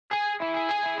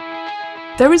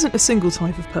There isn't a single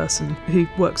type of person who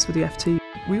works for the FT.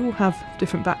 We all have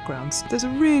different backgrounds. There's a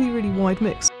really, really wide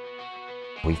mix.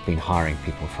 We've been hiring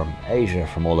people from Asia,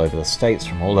 from all over the States,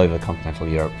 from all over continental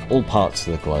Europe, all parts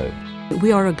of the globe.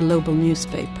 We are a global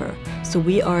newspaper, so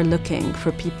we are looking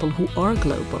for people who are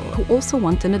global, who also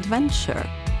want an adventure.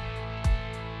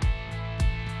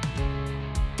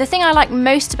 The thing I like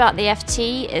most about the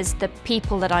FT is the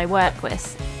people that I work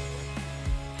with.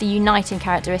 The uniting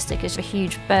characteristic is a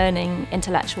huge burning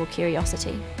intellectual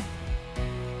curiosity.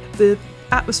 The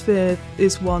atmosphere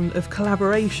is one of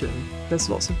collaboration. There's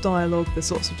lots of dialogue,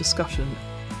 there's lots of discussion.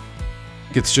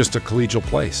 It's just a collegial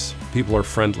place. People are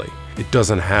friendly. It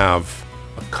doesn't have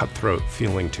a cutthroat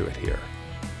feeling to it here.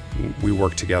 We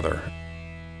work together.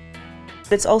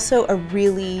 It's also a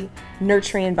really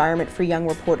nurturing environment for young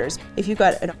reporters. If you've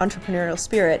got an entrepreneurial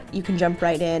spirit, you can jump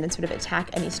right in and sort of attack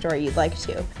any story you'd like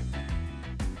to.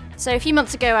 So a few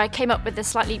months ago I came up with this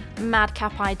slightly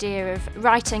madcap idea of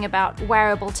writing about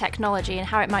wearable technology and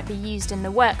how it might be used in the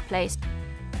workplace.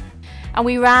 And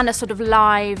we ran a sort of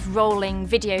live, rolling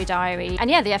video diary.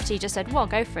 And yeah, the FT just said, well,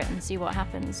 go for it and see what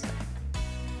happens.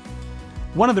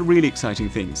 One of the really exciting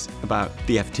things about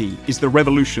the FT is the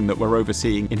revolution that we're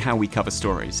overseeing in how we cover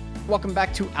stories. Welcome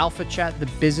back to Alpha Chat, the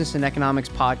business and economics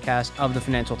podcast of the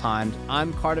Financial Times.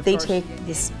 I'm Cardiff. They take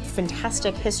this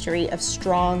fantastic history of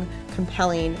strong,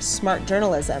 compelling, smart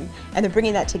journalism, and they're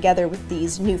bringing that together with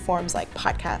these new forms like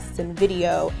podcasts and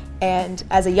video. And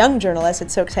as a young journalist,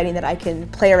 it's so exciting that I can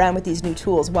play around with these new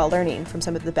tools while learning from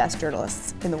some of the best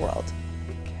journalists in the world.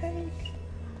 Okay.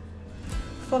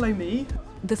 Follow me.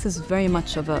 This is very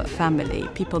much of a family.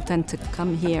 People tend to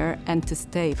come here and to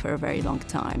stay for a very long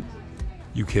time.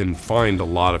 You can find a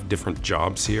lot of different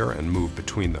jobs here and move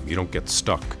between them. You don't get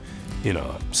stuck in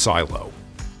a silo.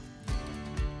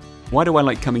 Why do I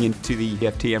like coming into the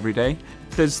FT every day?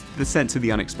 There's the sense of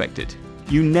the unexpected.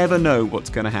 You never know what's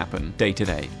going to happen day to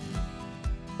day.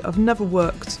 I've never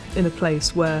worked in a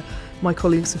place where my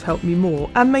colleagues have helped me more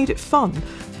and made it fun.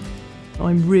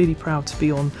 I'm really proud to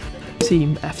be on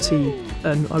Team FT,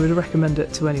 and I would recommend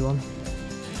it to anyone.